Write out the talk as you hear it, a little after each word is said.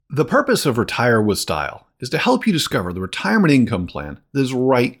The purpose of Retire with Style is to help you discover the retirement income plan that is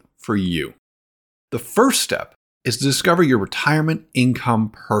right for you. The first step is to discover your retirement income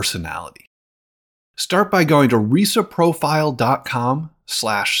personality. Start by going to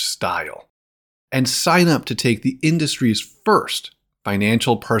risaprofile.com/style and sign up to take the industry's first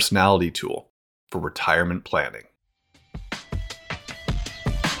financial personality tool for retirement planning.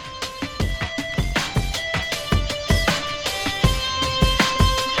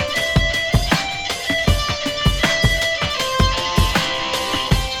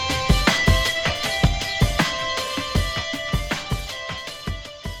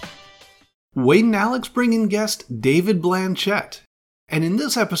 Wade and Alex bring in guest David Blanchette, and in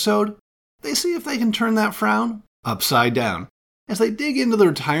this episode, they see if they can turn that frown upside down as they dig into the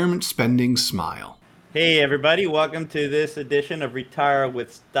retirement spending smile. Hey everybody, welcome to this edition of Retire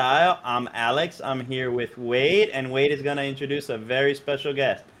with Style. I'm Alex, I'm here with Wade, and Wade is going to introduce a very special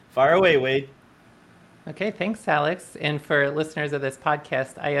guest. Fire away, Wade. Okay, thanks, Alex. And for listeners of this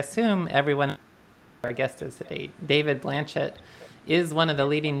podcast, I assume everyone, our guest is today, David Blanchette, is one of the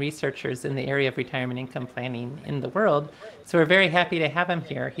leading researchers in the area of retirement income planning in the world. So we're very happy to have him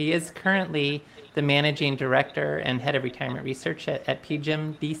here. He is currently the managing director and head of retirement research at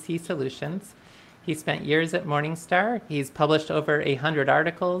PGIM DC Solutions. He spent years at Morningstar. He's published over 100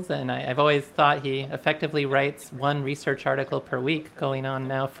 articles, and I've always thought he effectively writes one research article per week, going on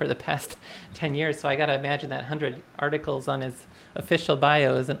now for the past 10 years. So I got to imagine that 100 articles on his official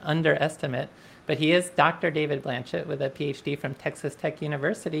bio is an underestimate. But he is Dr. David Blanchette with a PhD from Texas Tech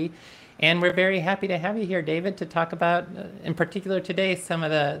University. And we're very happy to have you here, David, to talk about, in particular today, some of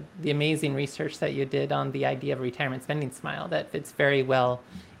the amazing research that you did on the idea of retirement spending smile that fits very well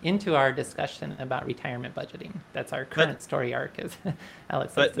into our discussion about retirement budgeting. That's our current story arc, as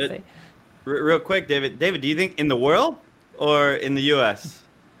Alex likes to say. Real quick, David, do you think in the world or in the U.S.?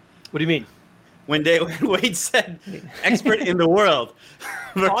 What do you mean? When Wade said expert in the world.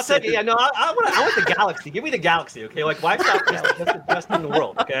 I'll tell you, I want the galaxy. Give me the galaxy, okay? Like, why stop just in the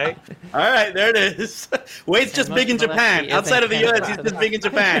world, okay? All right, there it is. Wade's just big in Japan. Outside of the U.S., he's just big in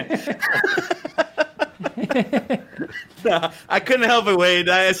Japan. No, I couldn't help it, Wade.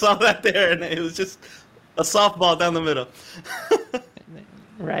 I saw that there, and it was just a softball down the middle.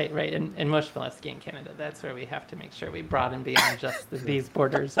 Right. And most of us ski in Canada. That's where we have to make sure we broaden beyond just these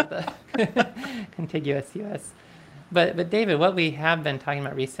borders of the contiguous U.S. But David, what we have been talking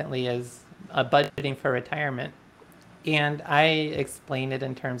about recently is budgeting for retirement. And I explained it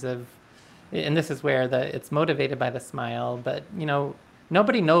in terms of, and this is where it's motivated by the smile, but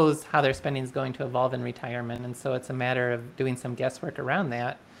nobody knows how their spending is going to evolve in retirement. And so it's a matter of doing some guesswork around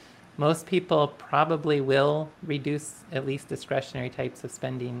that. Most people probably will reduce at least discretionary types of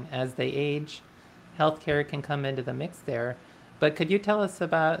spending as they age. Healthcare can come into the mix there. But could you tell us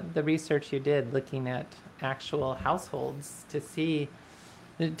about the research you did looking at actual households to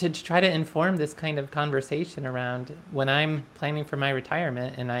try to inform this kind of conversation around when I'm planning for my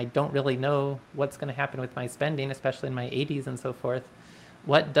retirement and I don't really know what's going to happen with my spending, especially in my 80s and so forth?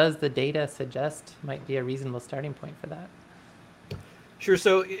 What does the data suggest might be a reasonable starting point for that? Sure.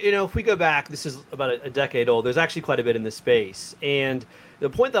 So, if we go back, this is about a decade old, there's actually quite a bit in this space. And the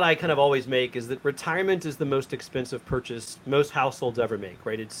point that I kind of always make is that retirement is the most expensive purchase most households ever make,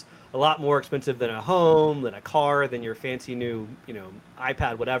 right? It's a lot more expensive than a home, than a car, than your fancy new,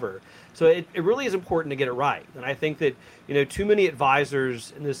 iPad, whatever. So it really is important to get it right. And I think that, too many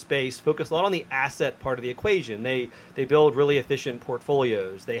advisors in this space focus a lot on the asset part of the equation. They build really efficient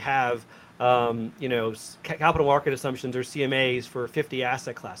portfolios. They have capital market assumptions or CMAs for 50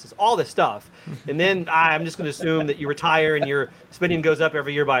 asset classes, all this stuff. And then I'm just going to assume that you retire and your spending goes up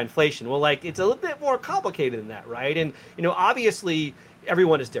every year by inflation. Well, it's a little bit more complicated than that, right? And, obviously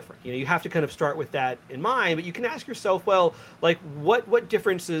everyone is different. You have to kind of start with that in mind, but you can ask yourself, well, what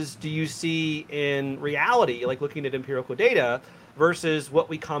differences do you see in reality, looking at empirical data versus what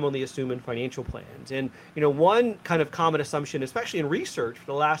we commonly assume in financial plans. And, one kind of common assumption, especially in research for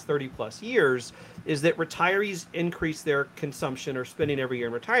the last 30 plus years, is that retirees increase their consumption or spending every year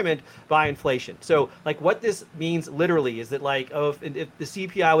in retirement by inflation. So what this means literally is that if the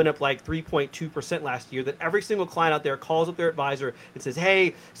CPI went up 3.2% last year, that every single client out there calls up their advisor and says,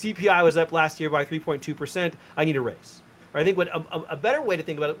 hey, CPI was up last year by 3.2%, I need a raise. I think what a better way to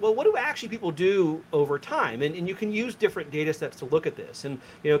think about it, well, what do actually people do over time? And you can use different data sets to look at this. And,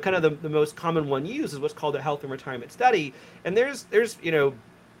 kind of the most common one used is what's called a health and retirement study. And there's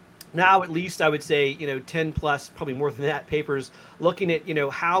now at least I would say, 10 plus, probably more than that, papers looking at,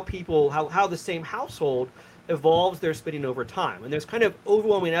 how the same household evolves their spending over time. And there's kind of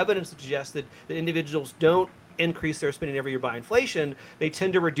overwhelming evidence to suggest that individuals don't increase their spending every year by inflation, they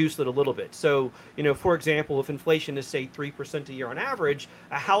tend to reduce it a little bit. So, for example, if inflation is say 3% a year on average,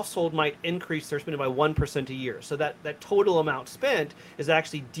 a household might increase their spending by 1% a year. So that total amount spent is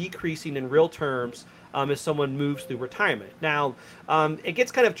actually decreasing in real terms as someone moves through retirement. Now, it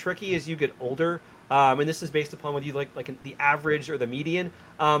gets kind of tricky as you get older. And this is based upon whether you like the average or the median.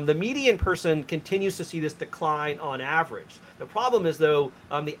 The median person continues to see this decline on average. The problem is, though,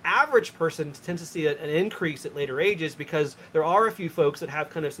 the average person tends to see an increase at later ages because there are a few folks that have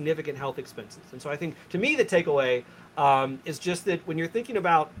kind of significant health expenses. And so I think, to me, the takeaway is just that when you're thinking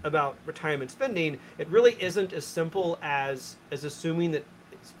about retirement spending, it really isn't as simple as assuming that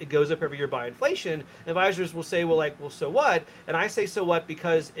it goes up every year by inflation. Advisors will say, well, so what? And I say, so what?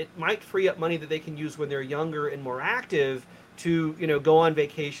 Because it might free up money that they can use when they're younger and more active to, go on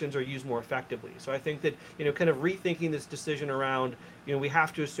vacations or use more effectively. So I think that, kind of rethinking this decision around, we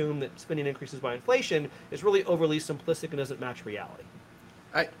have to assume that spending increases by inflation is really overly simplistic and doesn't match reality.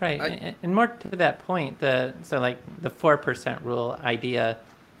 And more to that point, the 4% rule idea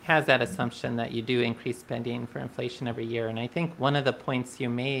has that assumption that you do increase spending for inflation every year. And I think one of the points you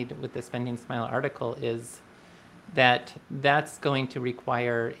made with the Spending Smile article is that that's going to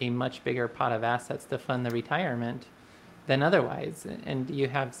require a much bigger pot of assets to fund the retirement than otherwise. And you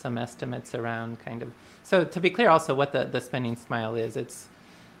have some estimates around so to be clear also what the Spending Smile is, it's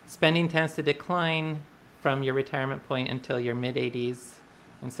spending tends to decline from your retirement point until your mid-80s.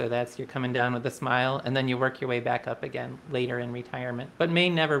 And so you're coming down with a smile, and then you work your way back up again later in retirement, but may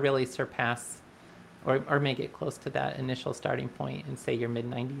never really surpass or may get close to that initial starting point in, say, your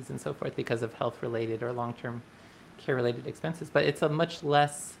mid-90s and so forth because of health-related or long-term care-related expenses. But it's a much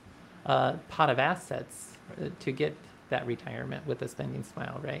less pot of assets to get that retirement with a Spending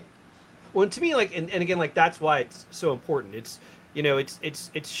Smile, right? Well, to me, and again, that's why it's so important. It's,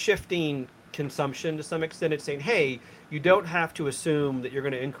 it's shifting consumption to some extent. It's saying, hey, you don't have to assume that you're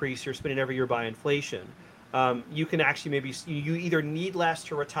going to increase your spending every year by inflation. You can actually you either need less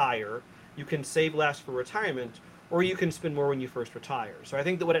to retire, you can save less for retirement, or you can spend more when you first retire. So I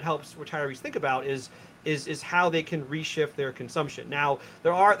think that what it helps retirees think about is how they can reshift their consumption. Now,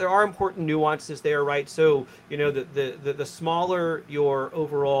 there are important nuances there, right? So, the smaller your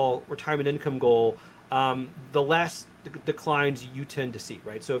overall retirement income goal, the less declines you tend to see,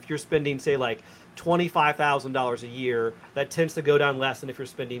 right? So if you're spending, say, like $25,000 a year, that tends to go down less than if you're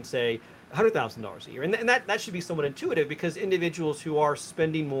spending, say, $100,000 a year. And that should be somewhat intuitive because individuals who are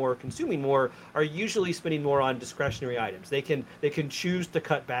spending more, consuming more, are usually spending more on discretionary items. They can choose to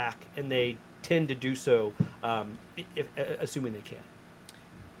cut back, and they tend to do so, assuming they can.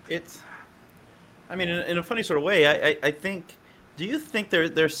 It's, in a funny sort of way, I think, do you think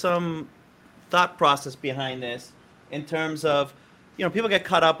there's some thought process behind this in terms of, people get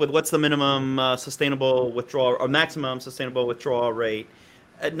caught up with what's the minimum sustainable withdrawal or maximum sustainable withdrawal rate,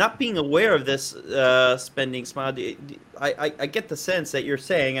 not being aware of this Spending Smile. I get the sense that you're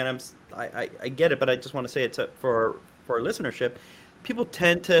saying, and I get it, but I just want to say it for our listenership. People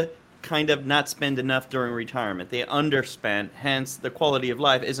tend to kind of not spend enough during retirement. They underspend, hence the quality of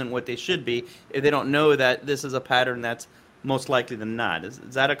life isn't what they should be if they don't know that this is a pattern that's most likely than not. Is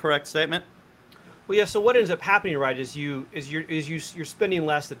that a correct statement? Well, yeah. So what ends up happening, right, is you're spending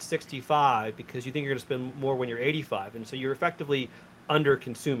less at 65 because you think you're going to spend more when you're 85, and so you're effectively under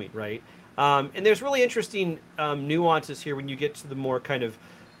consuming, right? And there's really interesting nuances here when you get to the more kind of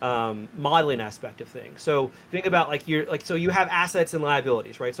modeling aspect of things. So think about so you have assets and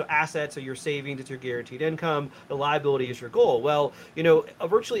liabilities, right? So assets are your savings, it's your guaranteed income. The liability is your goal. Well,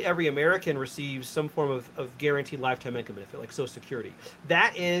 virtually every American receives some form of guaranteed lifetime income benefit, like Social Security.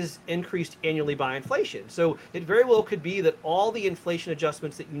 That is increased annually by inflation. So it very well could be that all the inflation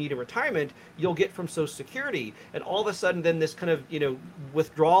adjustments that you need in retirement, you'll get from Social Security. And all of a sudden, then this kind of,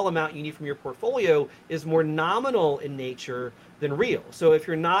 withdrawal amount you need from your portfolio is more nominal in nature than real. So if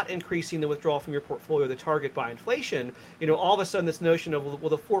you're not increasing the withdrawal from your portfolio, the target by inflation, all of a sudden this notion of,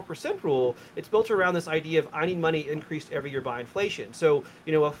 the 4% rule, it's built around this idea of I need money increased every year by inflation. So,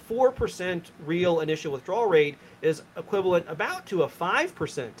 a 4% real initial withdrawal rate is equivalent about to a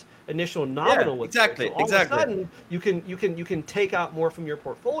 5% initial nominal withdrawal. Exactly. So all of a sudden you can take out more from your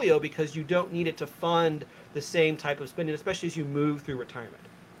portfolio because you don't need it to fund the same type of spending, especially as you move through retirement.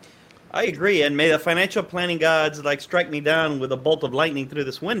 I agree, and may the financial planning gods strike me down with a bolt of lightning through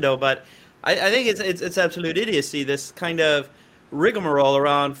this window. But I think it's absolute idiocy. This kind of rigmarole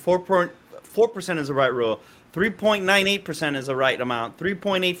around 4% is the right rule, 3.98% is the right amount,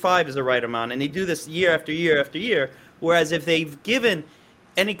 3.85 is the right amount, and they do this year after year after year. Whereas if they've given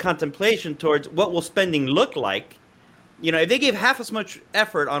any contemplation towards what will spending look like, if they gave half as much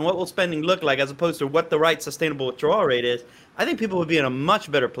effort on what will spending look like as opposed to what the right sustainable withdrawal rate is, I think people would be in a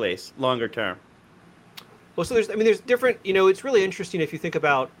much better place longer term. Well, so there's different, it's really interesting if you think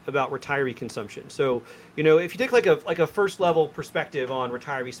about retiree consumption. So, if you take like a first level perspective on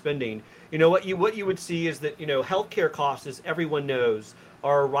retiree spending, what you would see is that, healthcare costs, as everyone knows,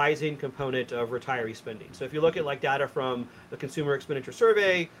 are a rising component of retiree spending. So if you look at like data from the Consumer Expenditure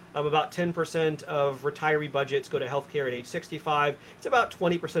Survey, about 10% of retiree budgets go to healthcare at age 65. It's about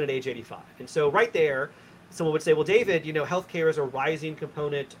 20% at age 85. And so right there, someone would say, well, David, healthcare is a rising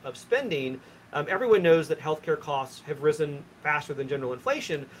component of spending. Everyone knows that healthcare costs have risen faster than general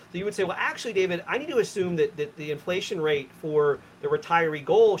inflation. So you would say, well, actually, David, I need to assume that the inflation rate for the retiree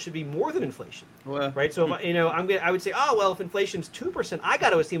goal should be more than inflation, right? So, I would say, oh, well, if inflation's 2%, I got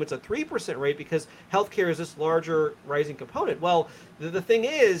to assume it's a 3% rate because healthcare is this larger rising component. Well, the thing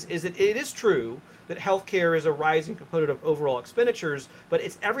is that it is true that healthcare is a rising component of overall expenditures, but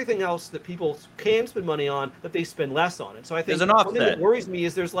it's everything else that people can spend money on that they spend less on. And so I think there's an one offset. thing that worries me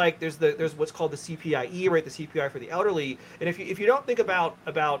is there's what's called the CPIE, right? The CPI for the elderly. And if you don't think about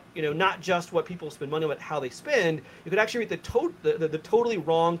not just what people spend money on, but how they spend, you could actually reach the totally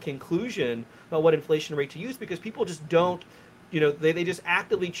wrong conclusion about what inflation rate to use, because people just don't. They just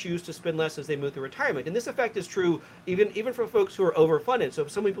actively choose to spend less as they move through retirement. And this effect is true even for folks who are overfunded. So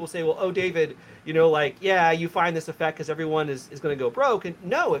some people say, well, oh, David, you find this effect because everyone is going to go broke. And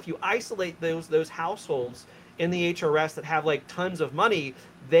no, if you isolate those households in the HRS that have like tons of money,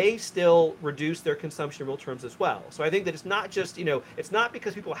 they still reduce their consumption in real terms as well. So I think that it's not just, it's not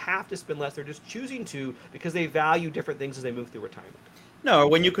because people have to spend less, they're just choosing to because they value different things as they move through retirement. No,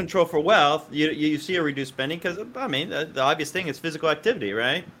 when you control for wealth, you see a reduced spending because, the obvious thing is physical activity,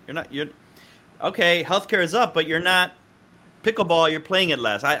 right? Okay, healthcare is up, but you're not pickleball, you're playing it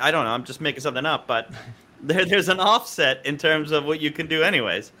less. I don't know, I'm just making something up, but there's an offset in terms of what you can do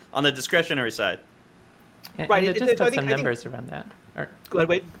anyways on the discretionary side. Right, and just put some numbers around that. Go ahead,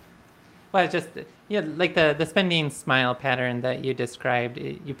 Wade. Well, just like the spending smile pattern that you described,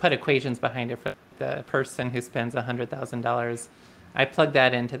 you put equations behind it for the person who spends $100,000. I plugged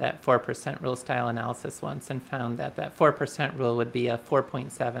that into that 4% rule style analysis once and found that 4% rule would be a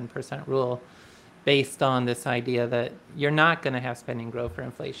 4.7% rule based on this idea that you're not going to have spending grow for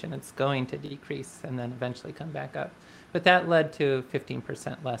inflation. It's going to decrease and then eventually come back up. But that led to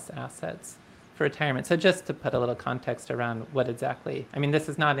 15% less assets for retirement. So just to put a little context around what exactly, this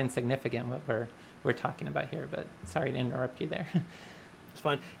is not insignificant what we're talking about here, but sorry to interrupt you there. It's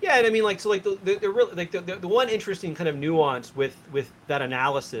fun. Yeah, and the one interesting kind of nuance with that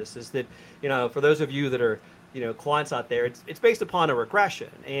analysis is that, for those of you that are, quants out there, it's based upon a regression.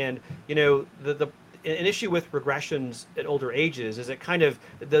 And, an issue with regressions at older ages is it kind of,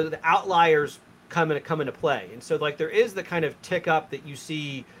 the outliers come into play. And so there is the kind of tick up that you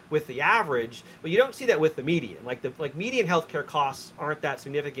see with the average, but you don't see that with the median. Like median healthcare costs aren't that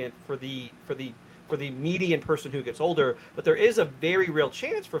significant for the median person who gets older, but there is a very real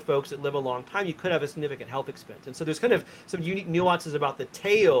chance for folks that live a long time, you could have a significant health expense. And so there's kind of some unique nuances about the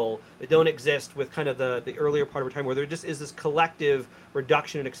tail that don't exist with kind of the earlier part of retirement, where there just is this collective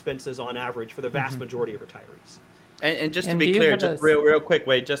reduction in expenses on average for the vast majority of retirees. And just to be clear, just real quick,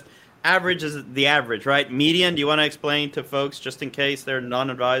 Wade, just average is the average, right? Median, do you want to explain to folks, just in case they're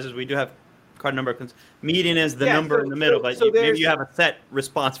non-advisors? We do have quite a number of median is the number in the middle, but maybe you have a set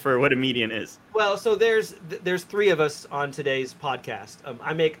response for what a median is. Well, so there's three of us on today's podcast.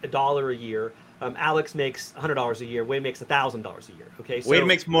 I make $1 a year. Alex makes $100 a year. Wade makes $1,000 a year. Okay, so Wade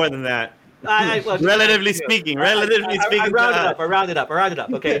makes more than that. Relatively speaking. I rounded up.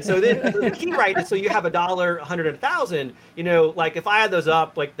 Okay, so then the key, right, is so you have $1, 100, and 1,000. Like if I add those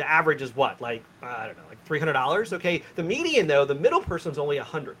up, like the average is what, like I don't know, like $300. Okay, the median though, the middle person's only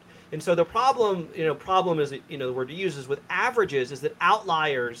 100. And so the problem is, the word to use is with averages is that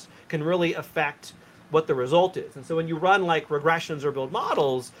outliers can really affect what the result is. And so when you run like regressions or build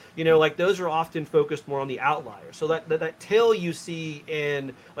models, like those are often focused more on the outliers. So that tail you see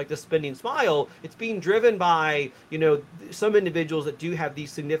in like the spending smile, it's being driven by, some individuals that do have these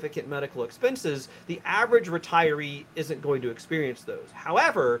significant medical expenses. The average retiree isn't going to experience those.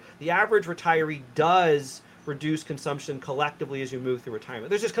 However, the average retiree does reduce consumption collectively as you move through retirement.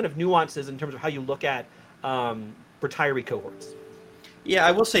 There's just kind of nuances in terms of how you look at retiree cohorts. Yeah,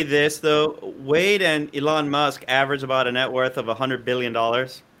 I will say this, though. Wade and Elon Musk average about a net worth of $100 billion.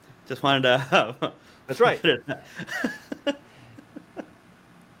 Just wanted to... That's right.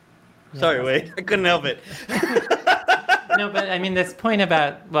 Sorry, Wade. I couldn't help it. No, but this point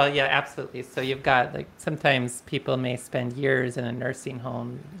about, well, yeah, absolutely. So you've got, like, sometimes people may spend years in a nursing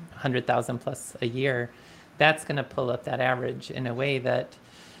home, 100,000 plus a year. that's going to pull up that average in a way that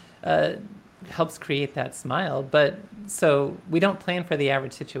helps create that smile. But so we don't plan for the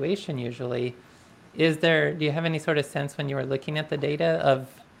average situation usually. Do you have any sort of sense when you were looking at the data of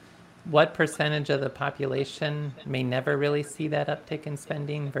what percentage of the population may never really see that uptick in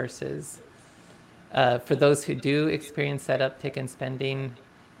spending versus for those who do experience that uptick in spending,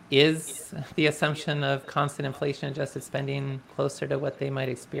 is the assumption of constant inflation-adjusted spending closer to what they might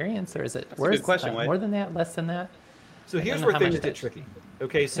experience, or is it worse? Good question, more than that, less than that? So here's where things get tricky.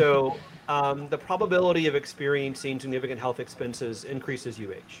 Okay, so the probability of experiencing significant health expenses increases as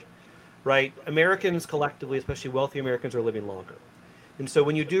you age, right? Americans collectively, especially wealthy Americans, are living longer. And so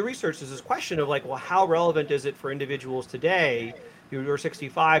when you do research, there's this question of like, well, how relevant is it for individuals today who are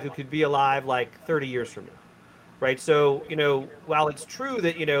 65 who could be alive like 30 years from now, right? So, while it's true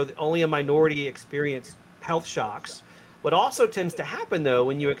that, only a minority experience health shocks, what also tends to happen, though,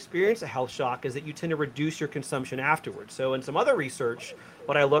 when you experience a health shock is that you tend to reduce your consumption afterwards. So in some other research,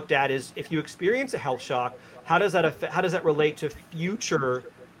 what I looked at is if you experience a health shock, how does that relate to future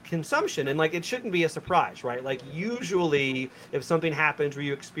consumption? And like, it shouldn't be a surprise, right? Like usually if something happens where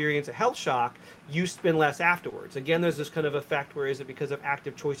you experience a health shock, you spend less afterwards. Again, there's this kind of effect where is it because of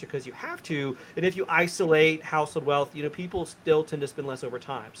active choice or because you have to? And if you isolate household wealth, people still tend to spend less over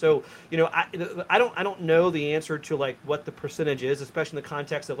time. So, I don't know the answer to like what the percentage is, especially in the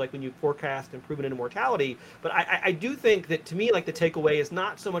context of like when you forecast improvement in mortality. But I do think that to me, like the takeaway is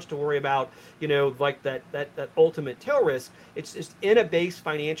not so much to worry about, like that ultimate tail risk. It's just in a base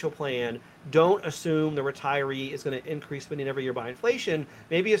financial plan. Don't assume the retiree is going to increase spending every year by inflation.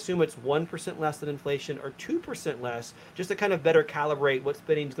 Maybe assume it's 1% less than inflation or 2% less, just to kind of better calibrate what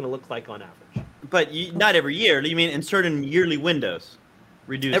spending is going to look like on average. But not every year. You mean in certain yearly windows?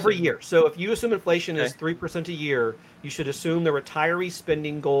 Reduce every year. So if you assume inflation is 3% a year, you should assume the retiree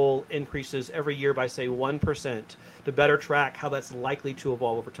spending goal increases every year by, say, 1% to better track how that's likely to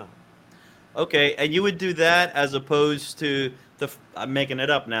evolve over time. Okay, and you would do that as opposed to I'm making it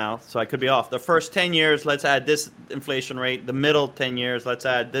up now, so I could be off. The first 10 years, let's add this inflation rate. The middle 10 years, let's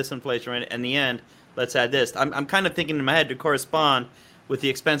add this inflation rate. And the end, let's add this. I'm kind of thinking in my head to correspond with the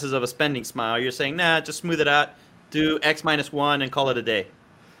expenses of a spending smile. You're saying, nah, just smooth it out, do X minus 1 and call it a day.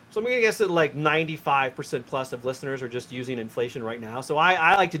 So I'm going to guess that like 95% plus of listeners are just using inflation right now. So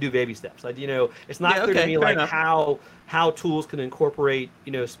I like to do baby steps. It's not clear to me like how tools can incorporate,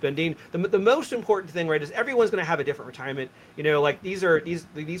 spending. The most important thing, right, is everyone's going to have a different retirement. Like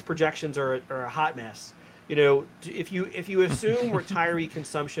these projections are a hot mess. If you assume retiree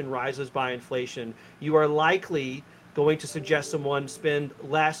consumption rises by inflation, you are likely going to suggest someone spend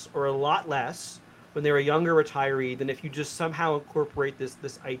less or a lot less when they're a younger retiree than if you just somehow incorporate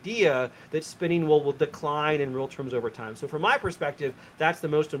this idea that spending will decline in real terms over time. So from my perspective, that's the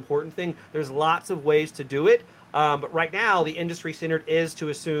most important thing. There's lots of ways to do it. But right now, the industry standard is to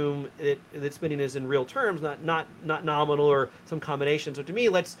assume that spending is in real terms, not nominal or some combination. So to me,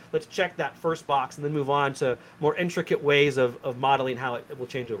 let's check that first box and then move on to more intricate ways of modeling how it will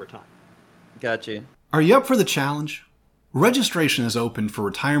change over time. Gotcha. Are you up for the challenge? Registration is open for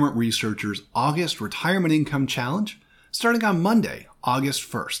Retirement Researchers' August Retirement Income Challenge, starting on Monday,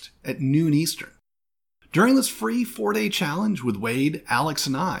 August 1st at noon Eastern. During this free 4-day challenge with Wade, Alex,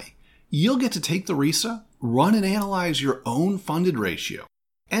 and I, you'll get to take the RISA, run and analyze your own funded ratio,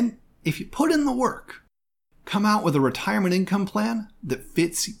 and if you put in the work, come out with a retirement income plan that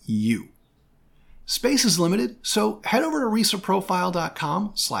fits you. Space is limited, so head over to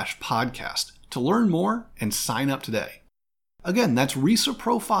risaprofile.com/podcast to learn more and sign up today. Again, that's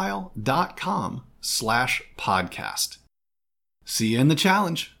risaprofile.com/podcast. See you in the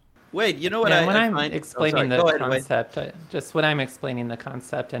challenge. Wait, you know what? When I'm explaining the concept, when I'm explaining the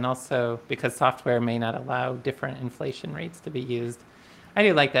concept, and also because software may not allow different inflation rates to be used, I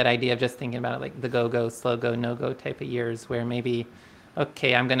do like that idea of just thinking about it like the go-go, slow-go, no-go type of years where maybe,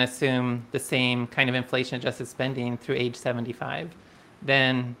 okay, I'm going to assume the same kind of inflation-adjusted spending through age 75.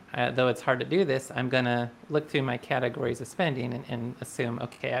 Then, though it's hard to do this, I'm going to look through my categories of spending and assume,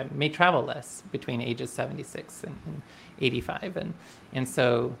 okay, I may travel less between ages 76 and 85. And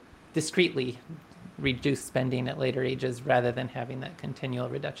so discretely reduce spending at later ages rather than having that continual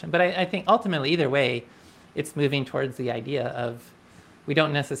reduction. But I think ultimately, either way, it's moving towards the idea of we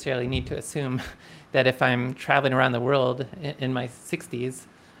don't necessarily need to assume that if I'm traveling around the world in my 60s,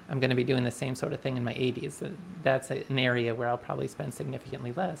 I'm going to be doing the same sort of thing in my 80s. That's an area where I'll probably spend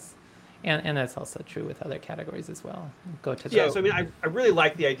significantly less. And that's also true with other categories as well. So I mean, I really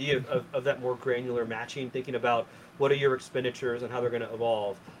like the idea of that more granular matching, thinking about what are your expenditures and how they're going to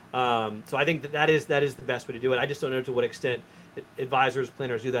evolve. So I think that is the best way to do it. I just don't know to what extent advisors,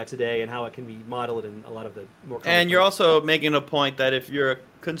 planners do that today, and how it can be modeled in a lot of the more. And you're also making a point that if you're a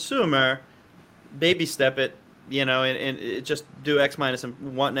consumer, baby step it, and it just do X minus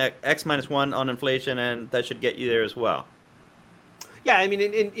one on inflation, and that should get you there as well. Yeah, I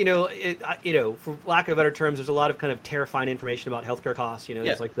mean, for lack of better terms, there's a lot of kind of terrifying information about healthcare costs.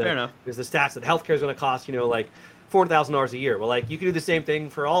 There's fair enough. There's the stats that healthcare is going to cost, like $4,000 a year. Well, like you can do the same thing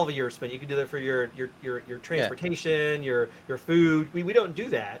for all of your spend. You can do that for your transportation, your food. We don't do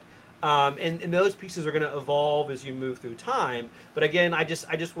that. And those pieces are going to evolve as you move through time. But again, I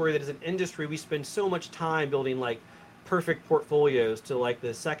just worry that as an industry, we spend so much time building like perfect portfolios to like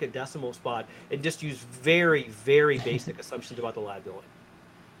the second decimal spot and just use very, very basic assumptions about the liability.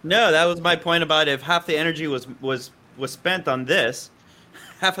 No, that was my point about if half the energy was spent on this,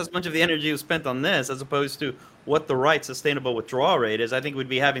 half as much of the energy was spent on this as opposed to what the right sustainable withdrawal rate is, I think we'd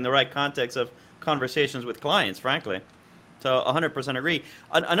be having the right context of conversations with clients, frankly. So 100% agree.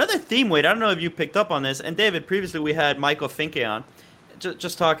 Another theme, Wade, I don't know if you picked up on this, and David, previously we had Michael Finke on,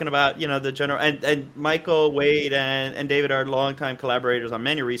 just talking about, the general, and Michael, Wade, and David are longtime collaborators on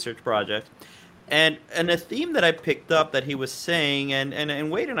many research projects. And a theme that I picked up that he was saying,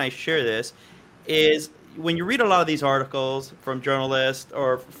 and Wade and I share this, is when you read a lot of these articles from journalists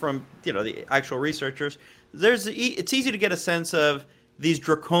or from, the actual researchers, it's easy to get a sense of these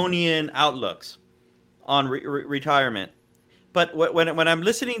draconian outlooks on retirement. But when I'm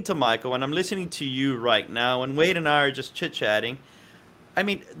listening to Michael, when I'm listening to you right now, and Wade and I are just chit-chatting, I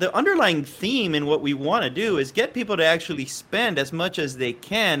mean, the underlying theme in what we want to do is get people to actually spend as much as they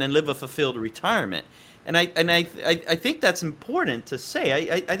can and live a fulfilled retirement. And I think that's important to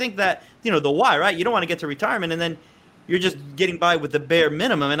say. I think that, the why, right? You don't want to get to retirement and then you're just getting by with the bare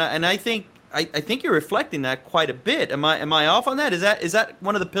minimum. And I think you're reflecting that quite a bit. Am I off on that? Is that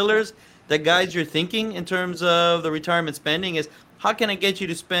one of the pillars that guides your thinking in terms of the retirement spending? Is how can I get you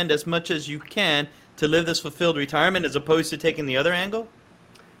to spend as much as you can to live this fulfilled retirement as opposed to taking the other angle?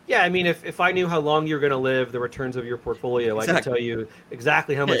 Yeah, I mean, if I knew how long you're going to live, the returns of your portfolio, I could tell you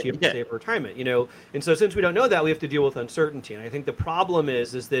exactly how much you have to save for retirement, And so since we don't know that, we have to deal with uncertainty. And I think the problem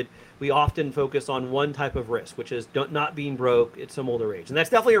is that we often focus on one type of risk, which is not being broke at some older age. And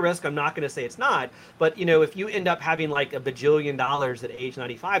that's definitely a risk. I'm not going to say it's not. But, if you end up having like $1 bajillion at age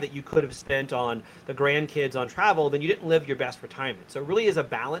 95 that you could have spent on the grandkids on travel, then you didn't live your best retirement. So it really is a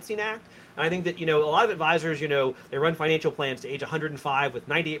balancing act. And I think that, a lot of advisors, they run financial plans to age 105 with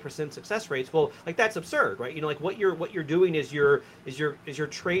 98% success rates. Well, like that's absurd, right? Like what you're doing is you're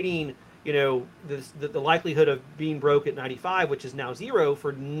trading, the likelihood of being broke at 95, which is now zero,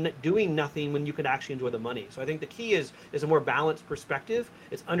 for doing nothing when you can actually enjoy the money. So I think the key is a more balanced perspective.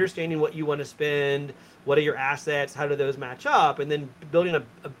 It's understanding what you want to spend, what are your assets, how do those match up, and then building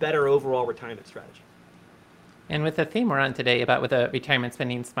a better overall retirement strategy. And with the theme we're on today about with a retirement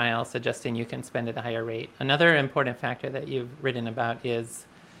spending smile suggesting you can spend at a higher rate, another important factor that you've written about is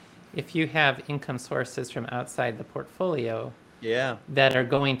if you have income sources from outside the portfolio that are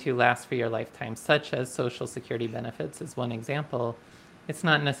going to last for your lifetime, such as Social Security benefits is one example, it's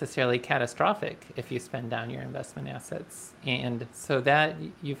not necessarily catastrophic if you spend down your investment assets. And so that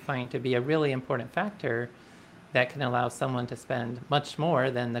you find to be a really important factor that can allow someone to spend much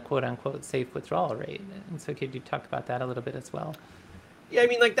more than the quote-unquote safe withdrawal rate. And so could you talk about that a little bit as well? Yeah, I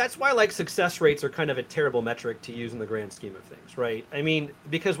mean, like that's why like success rates are kind of a terrible metric to use in the grand scheme of things, right? I mean,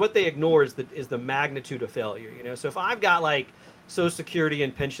 because what they ignore is the magnitude of failure, So if I've got like Social Security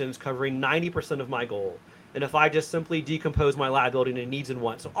and pensions covering 90% of my goal, and if I just simply decompose my liability into needs and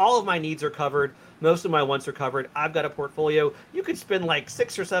wants, so all of my needs are covered, most of my wants are covered, I've got a portfolio, you could spend like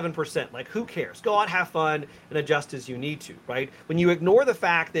 6 or 7%, like who cares? Go out, have fun, and adjust as you need to, right? When you ignore the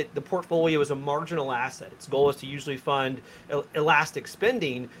fact that the portfolio is a marginal asset, its goal is to usually fund elastic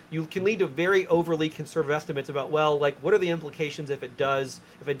spending, you can lead to very overly conservative estimates about, well, like what are the implications if it does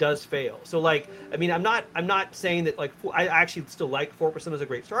fail? So like, I mean, I'm not saying that like, I actually still like 4% as a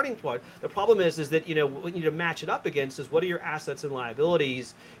great starting point. The problem is that, what you need to match it up against is what are your assets and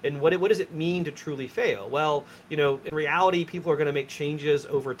liabilities, and what does it mean to truly fail? Well, in reality, people are going to make changes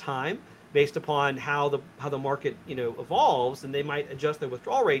over time based upon how the market evolves, and they might adjust their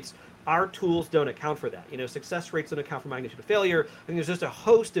withdrawal rates. Our tools don't account for that. Success rates don't account for magnitude of failure. I think there's just a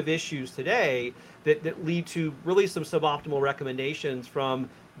host of issues today that lead to really some suboptimal recommendations from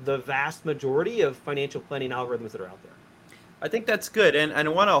the vast majority of financial planning algorithms that are out there. I think that's good, and I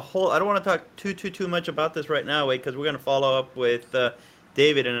don't want to talk too much about this right now, Wade, because we're going to follow up with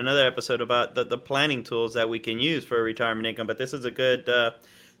David in another episode about the planning tools that we can use for retirement income. But this is a good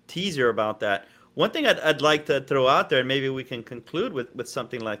teaser about that. One thing I'd like to throw out there, and maybe we can conclude with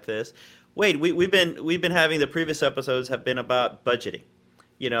something like this. Wade, we've been having the previous episodes have been about budgeting.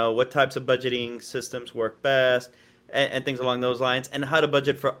 What types of budgeting systems work best, and things along those lines, and how to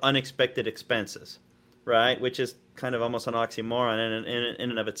budget for unexpected expenses, right? Which is kind of almost an oxymoron in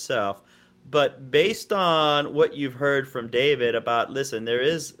and of itself. But based on what you've heard from David about, listen, there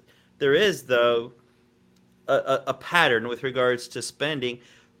is though a pattern with regards to spending.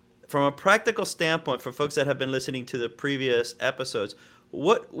 From a practical standpoint, for folks that have been listening to the previous episodes,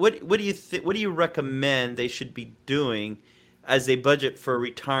 what do you recommend they should be doing as they budget for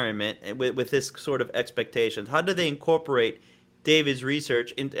retirement with this sort of expectations? How do they incorporate David's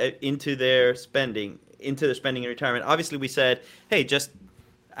research into their spending in retirement? Obviously, we said, hey, just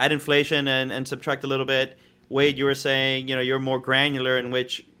add inflation and subtract a little bit. Wade, you were saying, you're more granular, in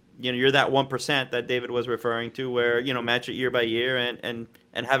which you're that 1% that David was referring to, where match it year by year and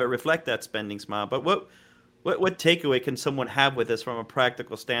have it reflect that spending smile. But what takeaway can someone have with this from a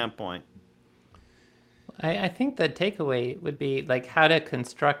practical standpoint? I think the takeaway would be like how to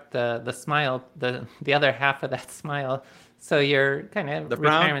construct the smile, the other half of that smile. So you're kind of The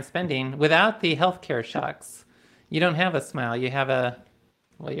retirement spending without the healthcare shocks. You don't have a smile. You have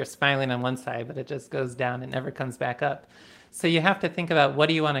you're smiling on one side, but it just goes down and never comes back up. So you have to think about, what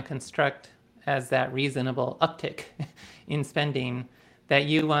do you want to construct as that reasonable uptick in spending that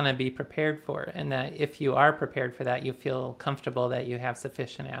you want to be prepared for, and that if you are prepared for that, you feel comfortable that you have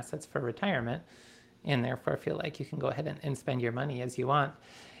sufficient assets for retirement, and therefore feel like you can go ahead and spend your money as you want.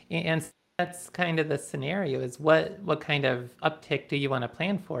 And that's kind of the scenario, is what kind of uptick do you want to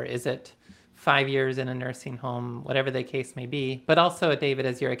plan for? Is it 5 years in a nursing home, whatever the case may be? But also, David,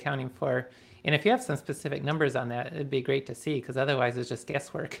 as you're accounting for, and if you have some specific numbers on that, it'd be great to see, because otherwise it's just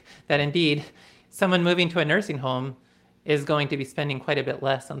guesswork, that indeed someone moving to a nursing home is going to be spending quite a bit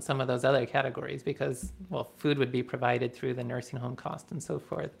less on some of those other categories, because, well, food would be provided through the nursing home cost and so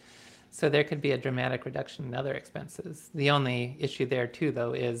forth. So there could be a dramatic reduction in other expenses. The only issue there too,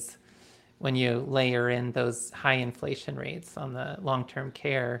 though, is when you layer in those high inflation rates on the long-term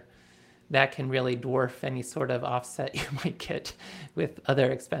care, that can really dwarf any sort of offset you might get with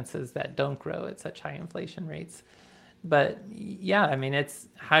other expenses that don't grow at such high inflation rates. But yeah, I mean, it's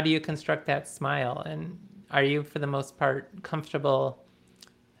how do you construct that smile? And are you, for the most part, comfortable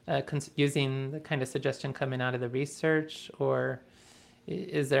using the kind of suggestion coming out of the research, or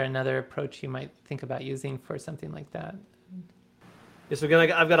is there another approach you might think about using for something like that? Yeah, so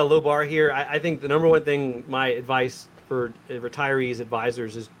again, I've got a low bar here. I think the number one thing, my advice for retirees,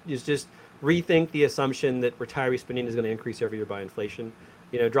 advisors, is just rethink the assumption that retiree spending is going to increase every year by inflation.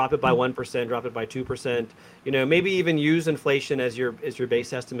 Drop it by 1%, drop it by 2%. Maybe even use inflation as your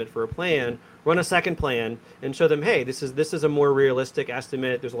base estimate for a plan. Run a second plan and show them, hey, this is a more realistic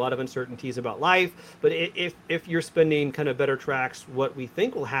estimate. There's a lot of uncertainties about life, but if your spending kind of better tracks what we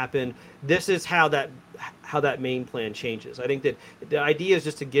think will happen, this is how that main plan changes. I think that the idea is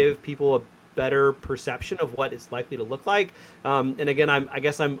just to give people a better perception of what it's likely to look like. And again, I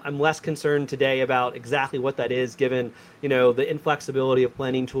guess I'm less concerned today about exactly what that is, given the inflexibility of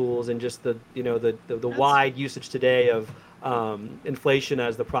planning tools and just the wide usage today of inflation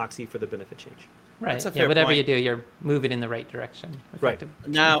as the proxy for the benefit change. Right. Yeah, whatever you do, you're moving in the right direction. Right.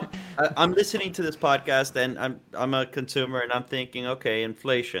 Now, I'm listening to this podcast, and I'm a consumer, and I'm thinking, okay,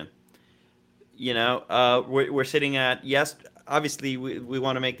 inflation. We're sitting at, yes, obviously we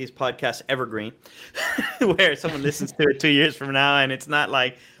want to make these podcasts evergreen, where someone listens to it 2 years from now and it's not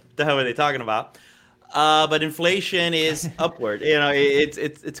like, what the hell are they talking about? But inflation is upward.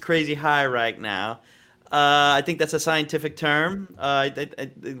 It's crazy high right now. I think that's a scientific term.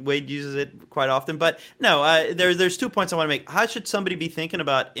 Wade uses it quite often. But no, there's 2 points I want to make. How should somebody be thinking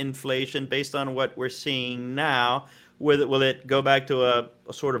about inflation based on what we're seeing now? Will it go back to a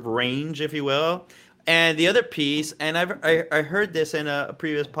sort of range, if you will? And the other piece, and I heard this in a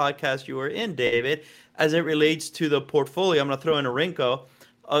previous podcast you were in, David, as it relates to the portfolio. I'm going to throw in a wrinkle,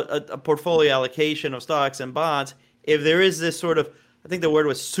 a portfolio allocation of stocks and bonds. If there is this sort of, I think the word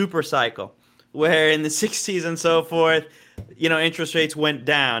was super cycle, where in the 60s and so forth, interest rates went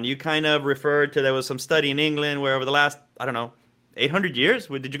down. You kind of referred to, there was some study in England where over the last, 800 years?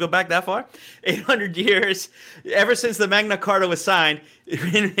 Did you go back that far? 800 years, ever since the Magna Carta was signed,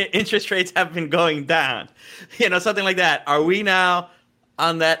 interest rates have been going down. Something like that. Are we now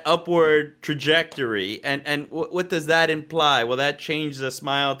on that upward trajectory? And what does that imply? Will that change the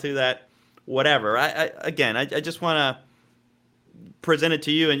smile to that whatever? I just want to present it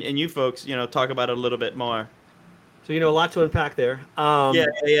to you and you folks, talk about it a little bit more. So, a lot to unpack there.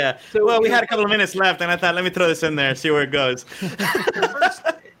 Yeah. So, we had a couple of minutes left, and I thought, let me throw this in there, see where it goes. First,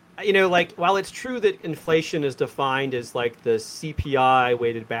 like while it's true that inflation is defined as like the CPI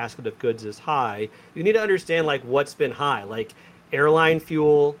weighted basket of goods is high, you need to understand like what's been high, like airline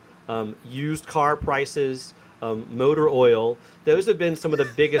fuel, used car prices, motor oil. Those have been some of the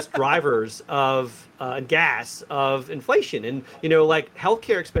biggest drivers of gas of inflation. And like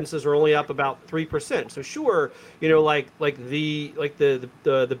healthcare expenses are only up about 3%. So sure, like the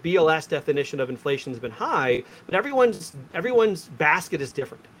BLS definition of inflation has been high, but everyone's basket is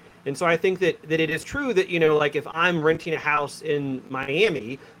different. And so I think that it is true that, like if I'm renting a house in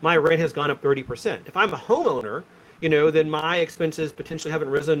Miami, my rent has gone up 30%. If I'm a homeowner, then my expenses potentially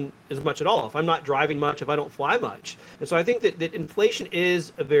haven't risen as much at all. If I'm not driving much, if I don't fly much. And so I think that inflation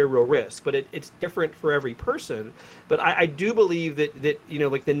is a very real risk, but it's different for every person. But I do believe that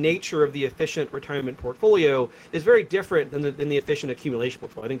like the nature of the efficient retirement portfolio is very different than the efficient accumulation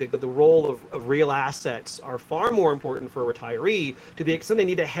portfolio. I think that the role of real assets are far more important for a retiree to the extent they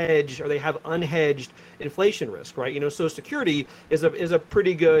need to hedge or they have unhedged inflation risk, right? Social Security is a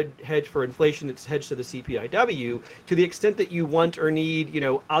pretty good hedge for inflation. It's hedged to the CPIW. To the extent that you want or need,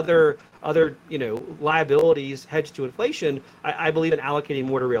 other liabilities hedged to inflation, I believe in allocating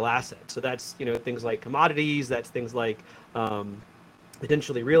more to real assets. So that's, things like commodities, that's things like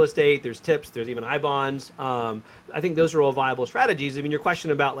potentially real estate, there's TIPS, there's even I bonds. I think those are all viable strategies. I mean, your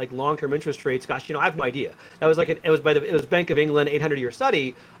question about like long-term interest rates, gosh, I have no idea. That was like, it was Bank of England 800-year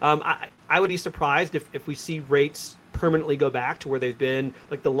study. I would be surprised if we see rates permanently go back to where they've been.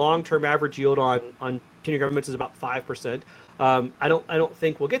 Like the long-term average yield on 10-year governments is about 5%. I don't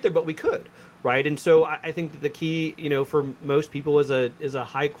think we'll get there, but we could, right? And so I think that the key, for most people is a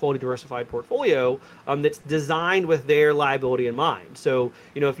high-quality diversified portfolio that's designed with their liability in mind. So,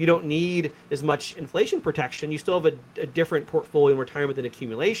 if you don't need as much inflation protection, you still have a different portfolio in retirement than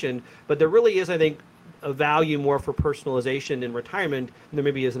accumulation. But there really is, I think, a value more for personalization in retirement than there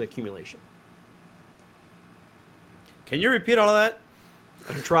maybe is in accumulation. Can you repeat all of that?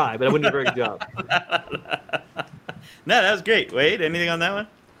 I can try, but I wouldn't do a very good job. No, that was great. Wade, anything on that one?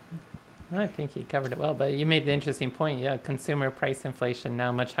 I think you covered it well, but you made the interesting point. Yeah, consumer price inflation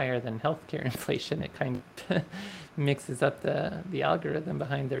now much higher than healthcare inflation. It kind of mixes up the algorithm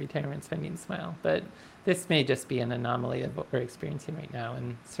behind the retirement spending smile. But this may just be an anomaly of what we're experiencing right now,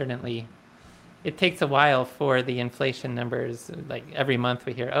 and certainly it takes a while for the inflation numbers. Like every month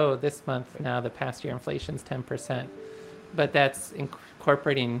we hear, oh, this month now the past year inflation's 10%. But that's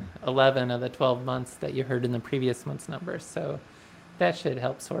incorporating 11 of the 12 months that you heard in the previous month's numbers. So that should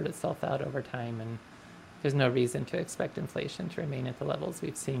help sort itself out over time. And there's no reason to expect inflation to remain at the levels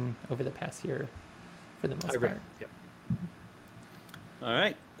we've seen over the past year for the most part. Yep. All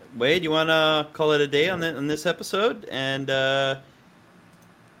right. Wade, you want to call it a day on this episode? And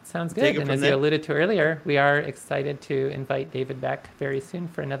sounds good. And as you alluded to earlier, we are excited to invite David back very soon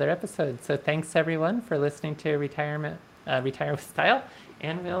for another episode. So thanks, everyone, for listening to Retire with Style.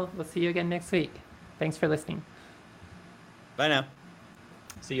 And we'll see you again next week. Thanks for listening. Bye now.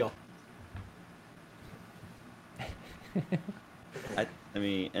 See y'all. Let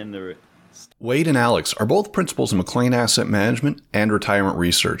me end the... Wade and Alex are both principals in McLean Asset Management and Retirement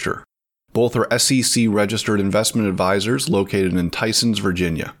Researcher. Both are SEC-registered investment advisors located in Tysons,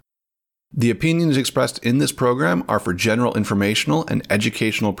 Virginia. The opinions expressed in this program are for general informational and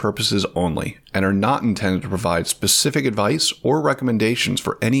educational purposes only and are not intended to provide specific advice or recommendations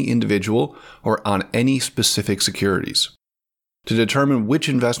for any individual or on any specific securities. To determine which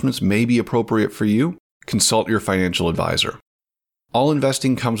investments may be appropriate for you, consult your financial advisor. All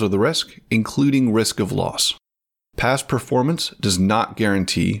investing comes with a risk, including risk of loss. Past performance does not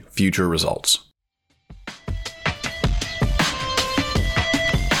guarantee future results.